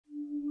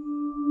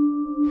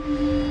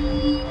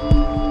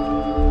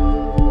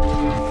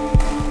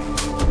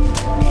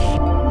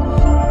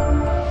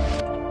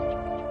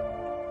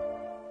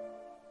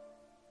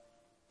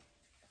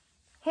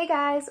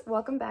guys,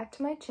 welcome back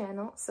to my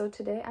channel. So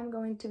today I'm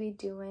going to be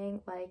doing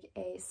like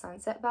a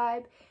sunset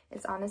vibe.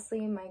 It's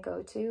honestly my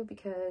go-to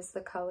because the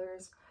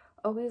colors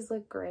always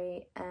look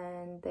great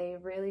and they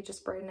really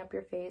just brighten up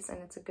your face, and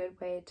it's a good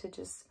way to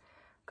just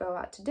go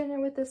out to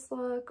dinner with this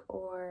look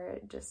or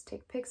just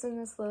take pics in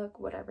this look,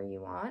 whatever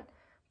you want.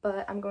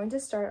 But I'm going to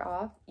start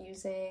off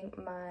using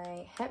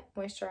my Hemp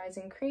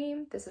Moisturizing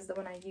Cream. This is the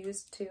one I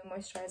use to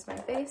moisturize my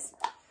face.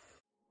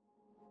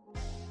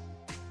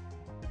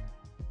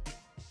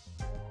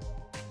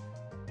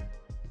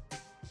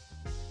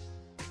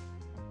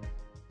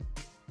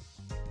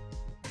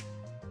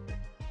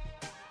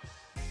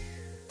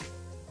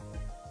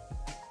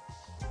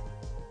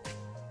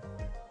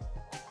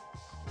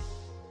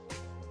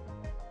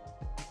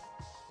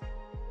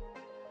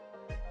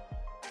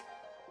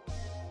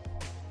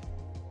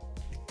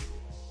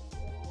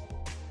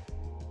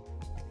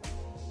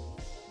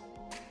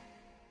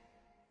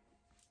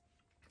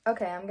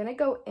 Okay, I'm gonna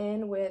go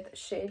in with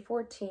shade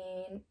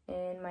 14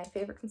 in my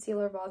favorite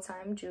concealer of all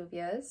time,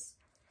 Juvia's.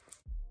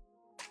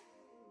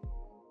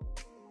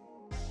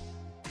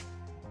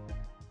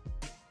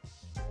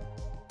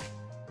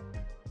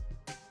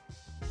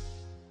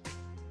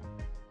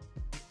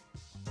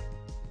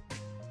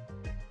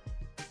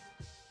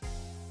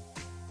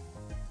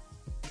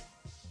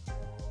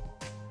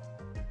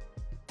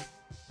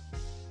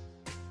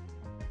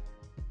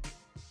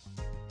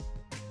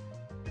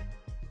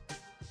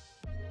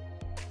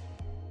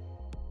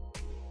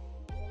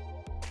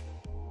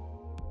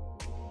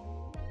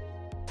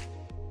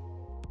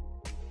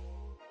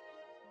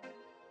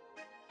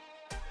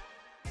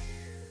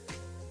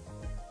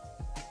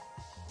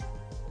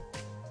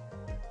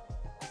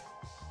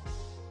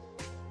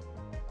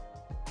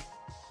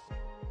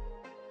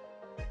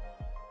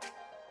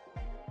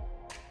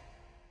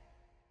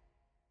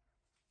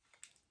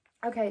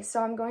 Okay,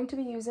 so I'm going to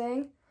be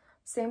using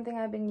same thing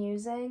I've been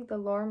using, the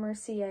Laura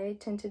Mercier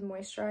Tinted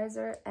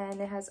Moisturizer,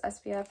 and it has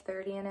SPF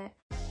 30 in it.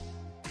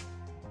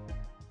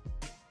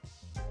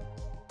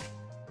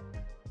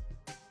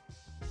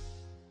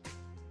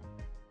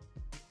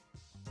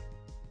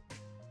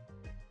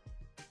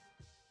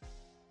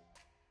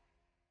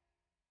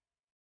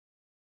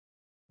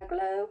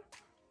 Glow.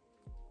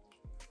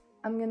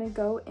 I'm gonna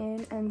go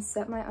in and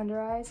set my under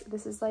eyes.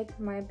 This is like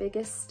my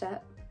biggest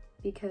step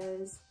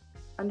because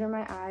under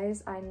my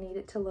eyes I need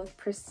it to look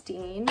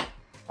pristine.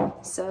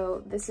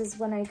 So this is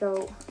when I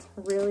go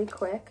really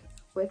quick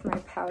with my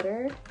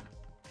powder,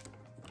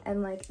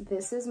 and like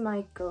this is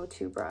my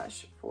go-to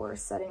brush for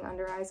setting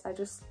under eyes. I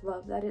just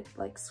love that it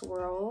like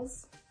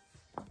swirls.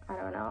 I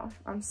don't know,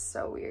 I'm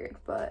so weird,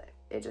 but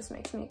it just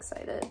makes me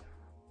excited.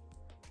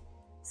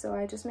 So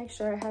I just make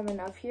sure I have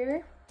enough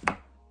here,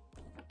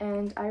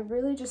 and I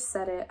really just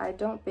set it. I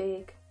don't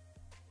bake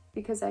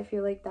because I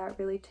feel like that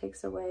really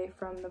takes away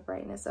from the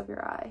brightness of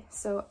your eye.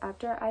 So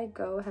after I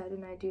go ahead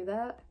and I do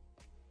that,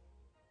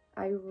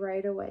 I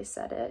right away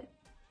set it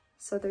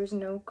so there's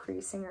no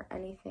creasing or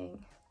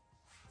anything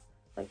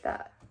like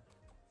that.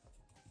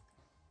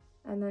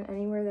 And then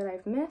anywhere that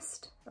I've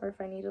missed, or if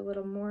I need a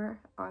little more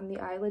on the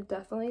eyelid,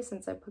 definitely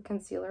since I put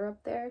concealer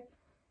up there,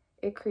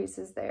 it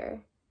creases there.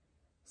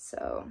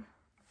 So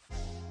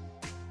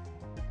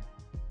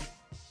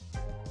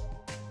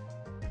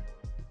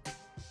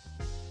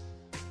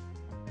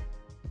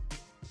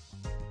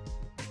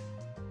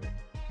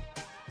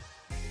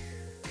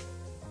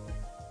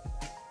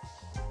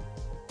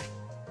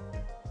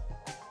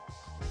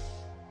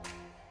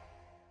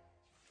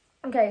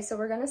okay, so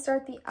we're gonna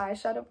start the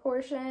eyeshadow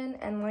portion,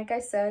 and like I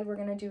said, we're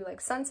gonna do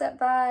like sunset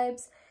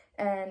vibes,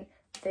 and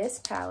this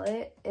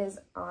palette is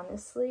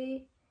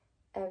honestly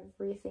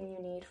everything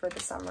you need for the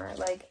summer.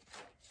 Like,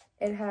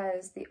 it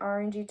has the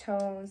orangey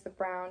tones, the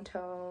brown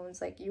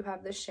tones, like you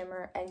have the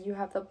shimmer, and you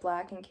have the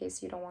black in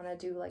case you don't want to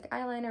do like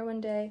eyeliner one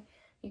day.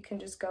 You can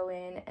just go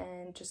in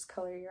and just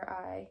color your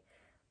eye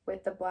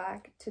with the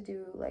black to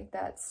do like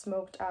that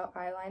smoked out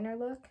eyeliner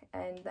look,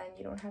 and then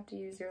you don't have to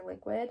use your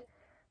liquid.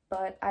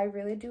 But I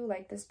really do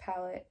like this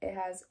palette. It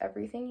has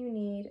everything you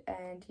need,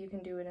 and you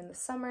can do it in the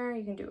summer,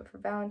 you can do it for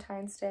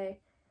Valentine's Day,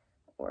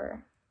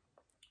 or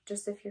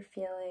just if you're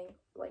feeling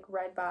like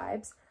red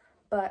vibes.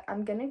 But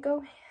I'm gonna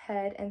go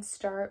ahead and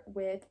start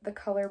with the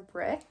color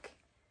Brick.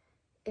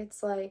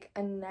 It's like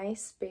a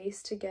nice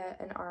base to get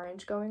an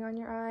orange going on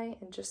your eye,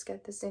 and just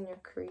get this in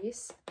your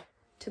crease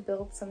to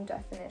build some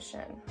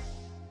definition.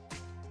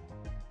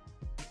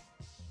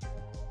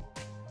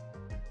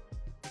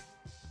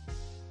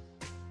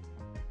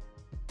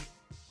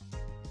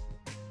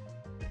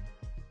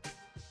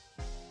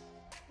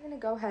 I'm gonna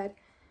go ahead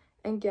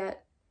and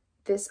get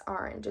this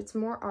orange. It's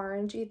more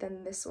orangey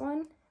than this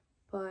one,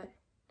 but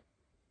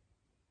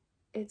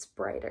it's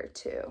brighter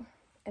too.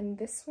 And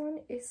this one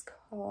is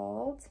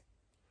called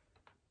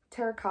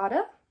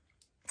Terracotta.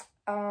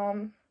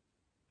 Or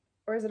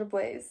is it a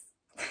Blaze?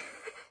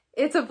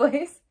 It's a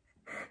Blaze.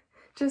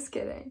 Just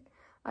kidding.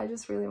 I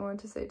just really wanted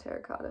to say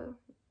Terracotta.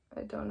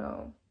 I don't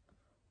know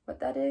what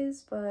that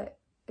is, but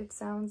it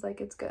sounds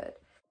like it's good.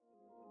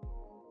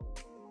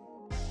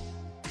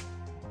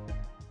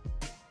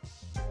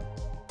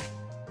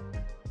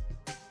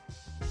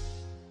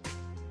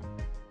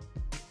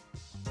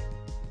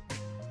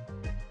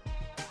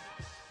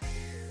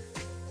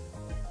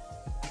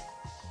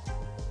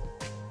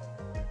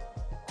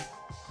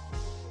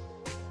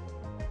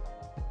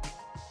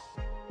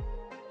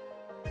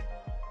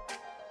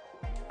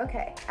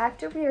 Okay,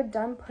 after we are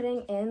done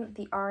putting in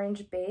the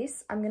orange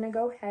base, I'm gonna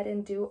go ahead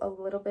and do a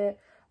little bit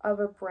of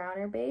a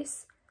browner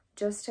base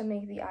just to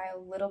make the eye a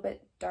little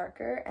bit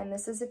darker. And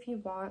this is if you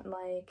want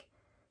like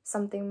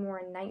something more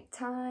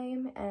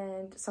nighttime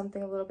and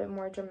something a little bit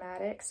more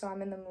dramatic. So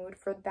I'm in the mood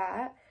for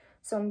that.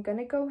 So I'm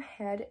gonna go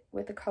ahead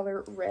with the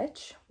color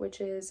Rich, which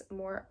is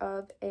more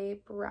of a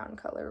brown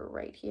color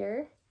right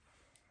here.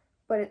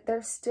 But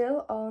they're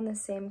still all in the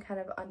same kind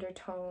of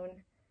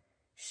undertone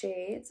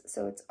shades,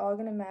 so it's all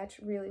gonna match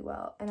really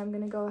well. And I'm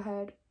gonna go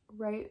ahead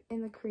right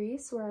in the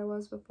crease where I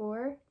was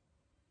before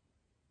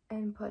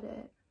and put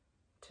it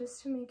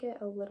just to make it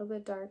a little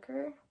bit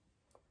darker,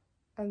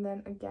 and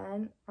then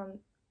again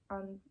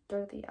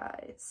under the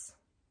eyes,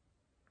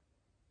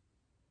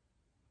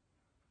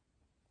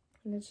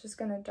 and it's just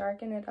gonna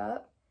darken it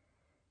up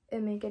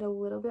and make it a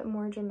little bit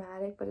more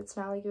dramatic, but it's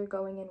not like you're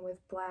going in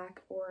with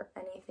black or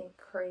anything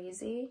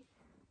crazy.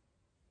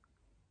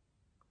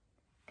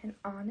 And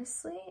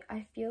honestly,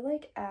 I feel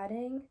like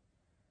adding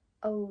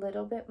a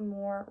little bit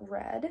more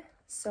red.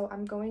 So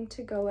I'm going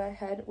to go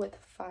ahead with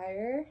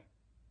Fire.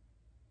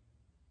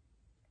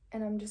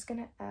 And I'm just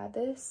gonna add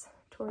this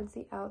towards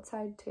the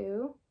outside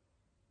too,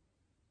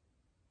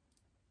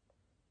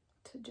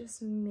 to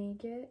just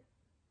make it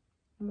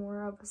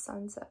more of a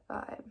sunset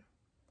vibe.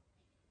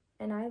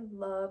 And I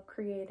love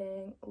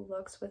creating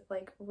looks with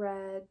like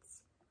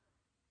reds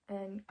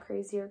and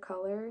crazier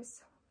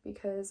colors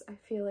because I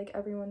feel like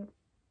everyone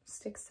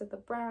sticks to the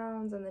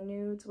browns and the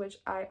nudes, which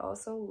I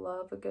also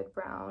love a good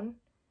brown,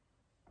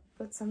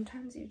 but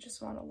sometimes you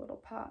just want a little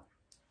pop.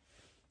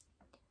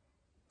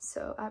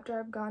 So after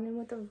I've gone in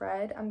with the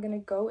red, I'm gonna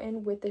go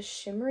in with the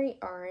shimmery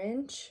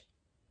orange,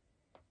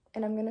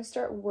 and I'm gonna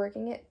start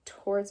working it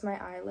towards my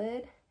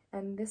eyelid,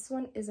 and this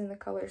one is in the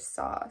color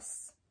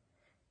Sauce.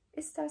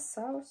 It's that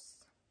sauce.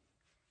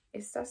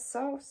 It's that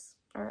sauce.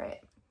 All right,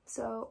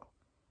 so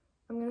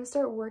I'm gonna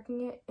start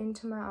working it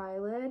into my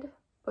eyelid,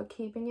 but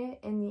keeping it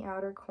in the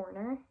outer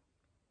corner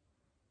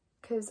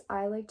because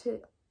I like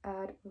to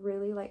add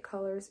really light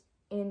colors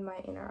in my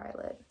inner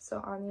eyelid.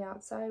 So on the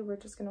outside, we're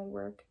just gonna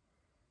work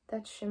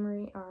that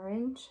shimmery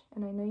orange,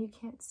 and I know you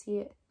can't see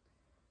it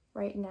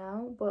right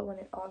now, but when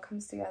it all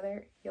comes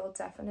together, you'll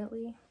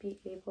definitely be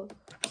able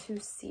to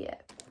see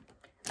it.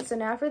 So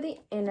now for the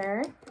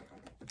inner,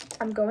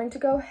 I'm going to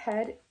go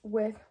ahead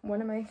with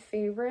one of my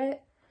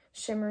favorite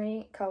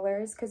shimmery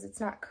colors because it's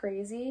not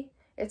crazy.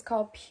 It's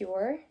called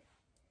Pure.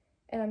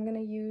 And I'm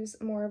going to use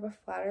more of a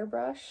flatter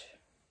brush.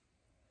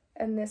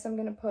 And this I'm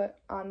going to put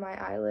on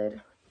my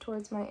eyelid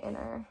towards my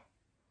inner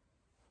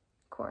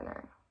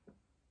corner.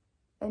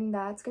 And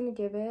that's going to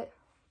give it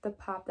the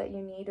pop that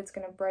you need. It's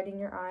going to brighten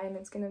your eye and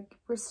it's going to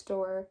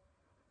restore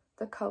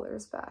the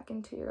colors back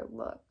into your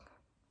look.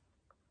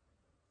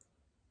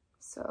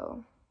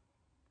 So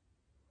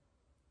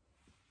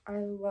I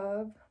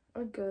love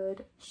a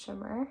good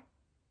shimmer.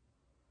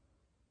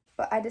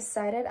 But I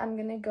decided I'm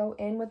going to go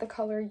in with the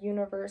color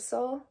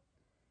Universal.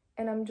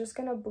 And I'm just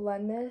going to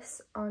blend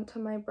this onto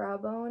my brow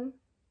bone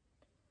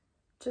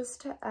just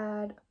to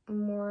add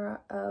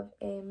more of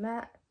a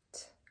matte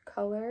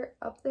color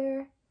up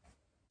there.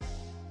 I'm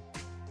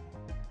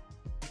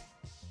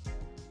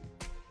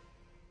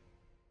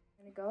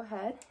going to go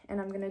ahead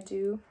and I'm going to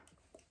do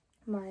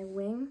my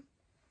wing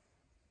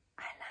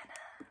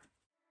eyeliner.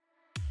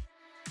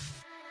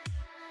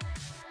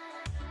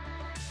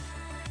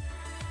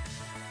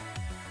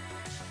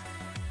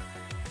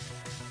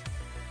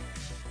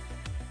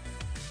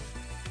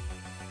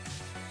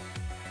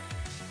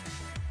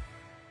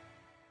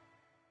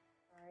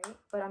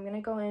 But I'm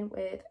gonna go in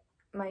with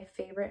my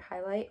favorite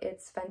highlight.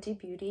 It's Fenty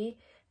Beauty,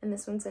 and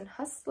this one's in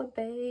Hustler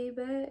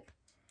Baby,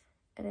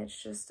 and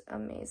it's just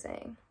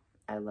amazing.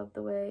 I love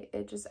the way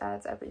it just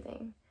adds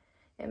everything.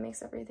 It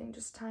makes everything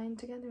just tie in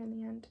together in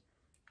the end.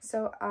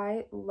 So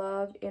I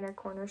love inner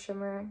corner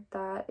shimmer.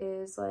 That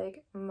is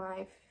like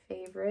my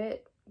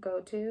favorite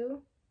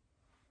go-to.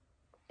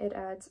 It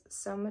adds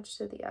so much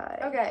to the eye.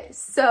 Okay,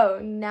 so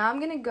now I'm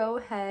gonna go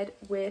ahead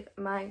with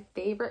my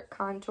favorite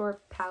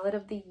contour palette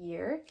of the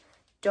year.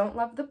 Don't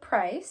love the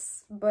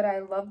price, but I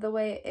love the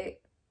way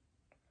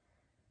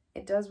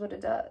it does what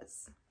it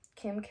does.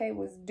 Kim K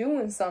was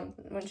doing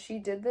something. When she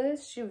did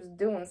this, she was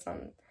doing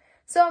something.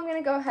 So I'm going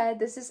to go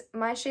ahead.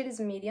 My shade is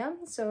medium,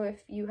 so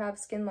if you have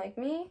skin like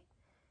me,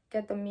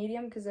 get the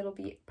medium because it'll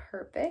be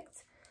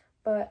perfect.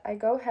 But I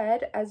go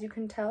ahead, as you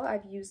can tell,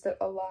 I've used it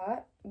a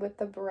lot with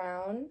the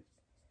brown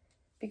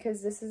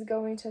because this is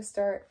going to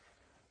start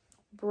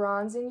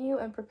bronzing you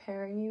and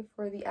preparing you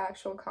for the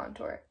actual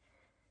contour.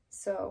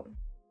 So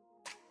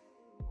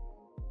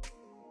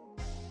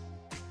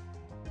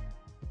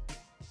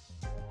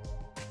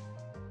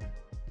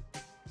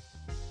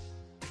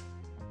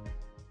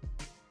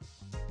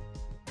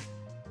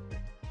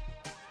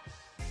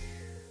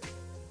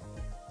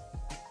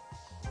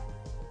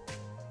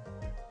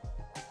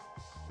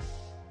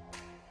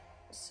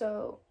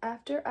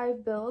after I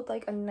build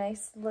like a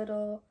nice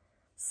little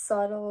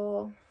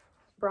subtle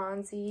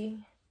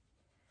bronzy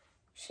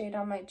shade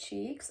on my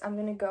cheeks, I'm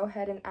going to go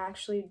ahead and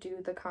actually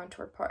do the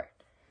contour part.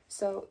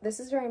 So this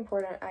is very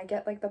important. I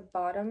get like the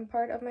bottom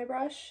part of my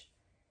brush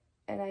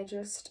and I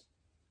just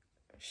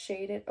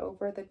shade it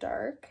over the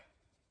dark.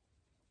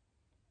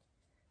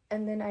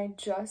 And then I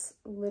just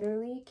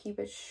literally keep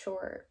it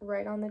short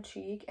right on the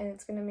cheek, and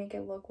it's gonna make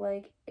it look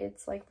like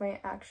it's like my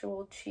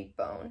actual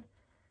cheekbone.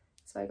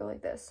 So I go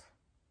like this.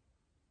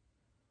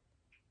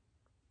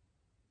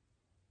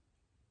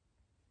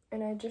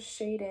 And I just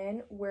shade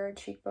in where a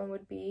cheekbone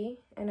would be,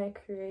 and I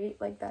create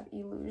like that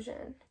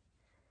illusion.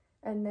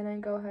 And then I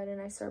go ahead and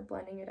I start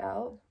blending it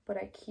out, but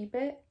I keep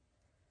it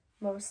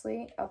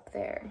mostly up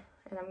there.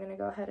 And I'm gonna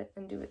go ahead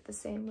and do it the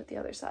same with the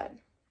other side.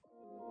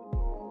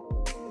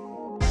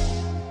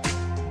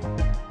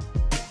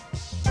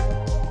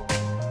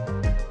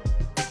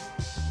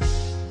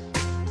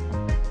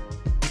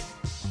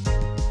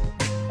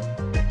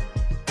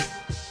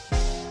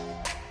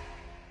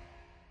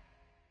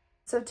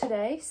 So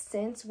today,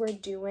 since we're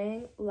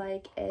doing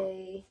like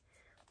a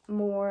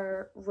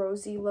more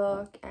rosy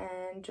look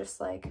and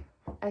just like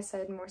I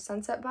said, more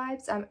sunset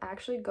vibes, I'm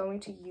actually going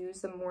to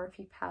use the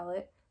Morphe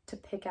palette to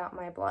pick out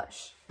my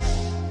blush.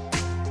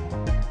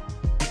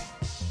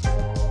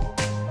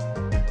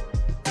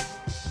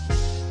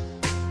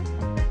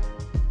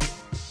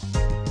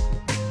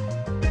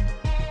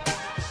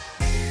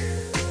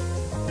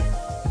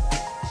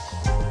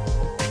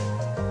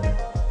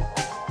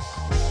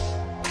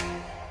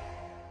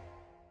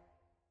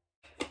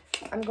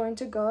 I'm going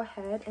to go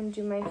ahead and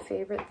do my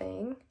favorite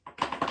thing,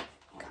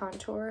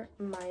 contour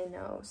my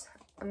nose.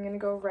 I'm going to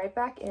go right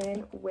back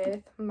in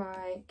with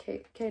my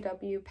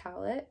KW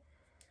palette,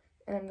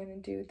 and I'm going to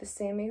do the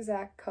same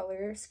exact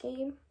color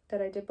scheme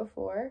that I did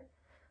before,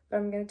 but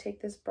I'm going to take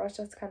this brush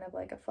that's kind of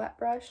like a flat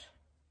brush.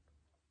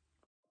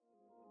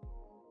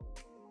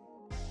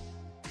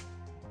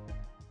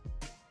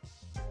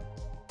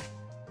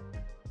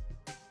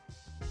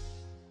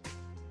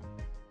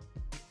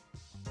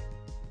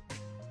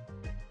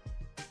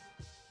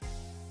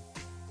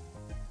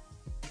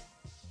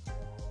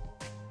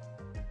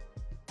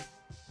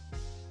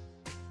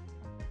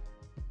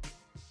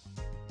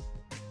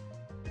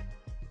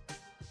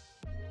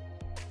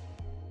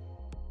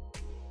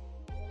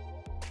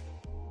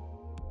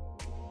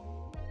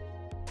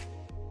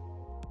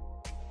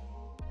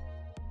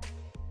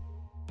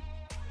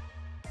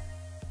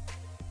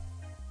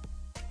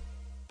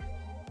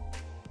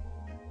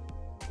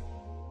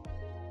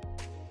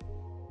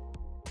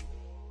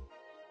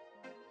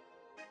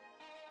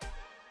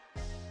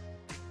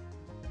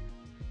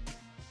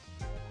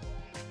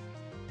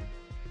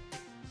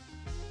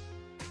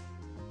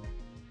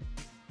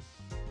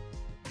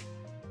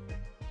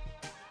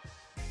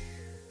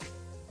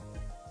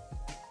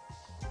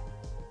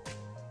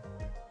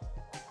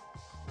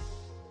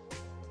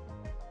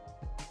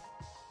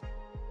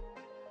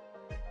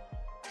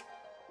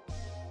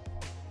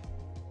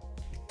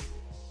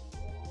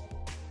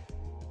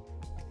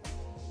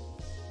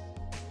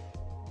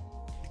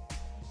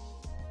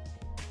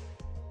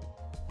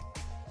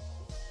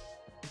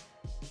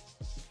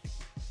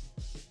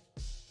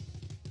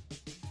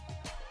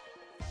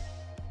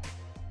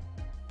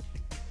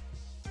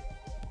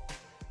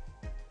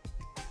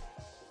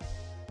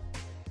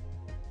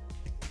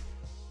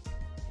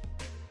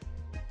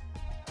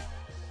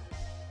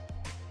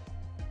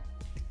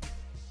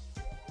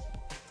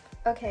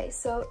 Okay,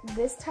 so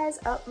this ties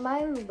up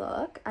my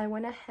look. I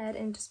went ahead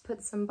and just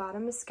put some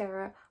bottom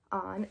mascara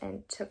on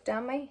and took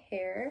down my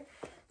hair.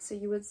 So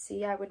you would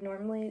see I would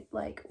normally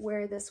like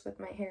wear this with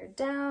my hair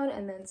down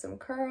and then some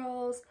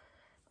curls,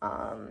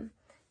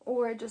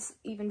 or just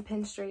even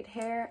pin straight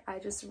hair. I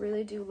just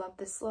really do love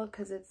this look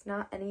because it's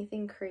not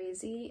anything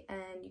crazy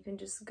and you can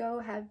just go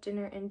have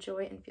dinner,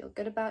 enjoy, and feel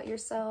good about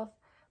yourself.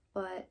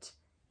 But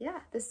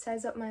yeah, this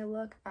ties up my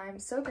look. I'm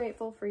so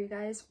grateful for you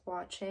guys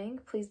watching.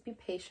 Please be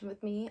patient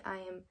with me. I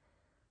am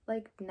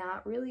like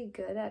not really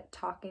good at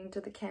talking to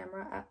the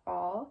camera at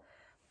all,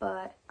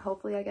 but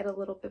hopefully I get a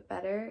little bit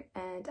better,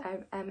 and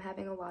I'm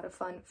having a lot of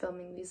fun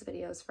filming these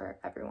videos for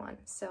everyone.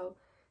 So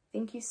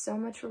thank you so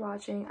much for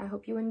watching. I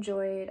hope you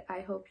enjoyed. I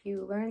hope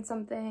you learned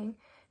something,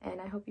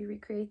 and I hope you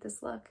recreate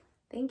this look.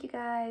 Thank you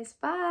guys.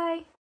 Bye!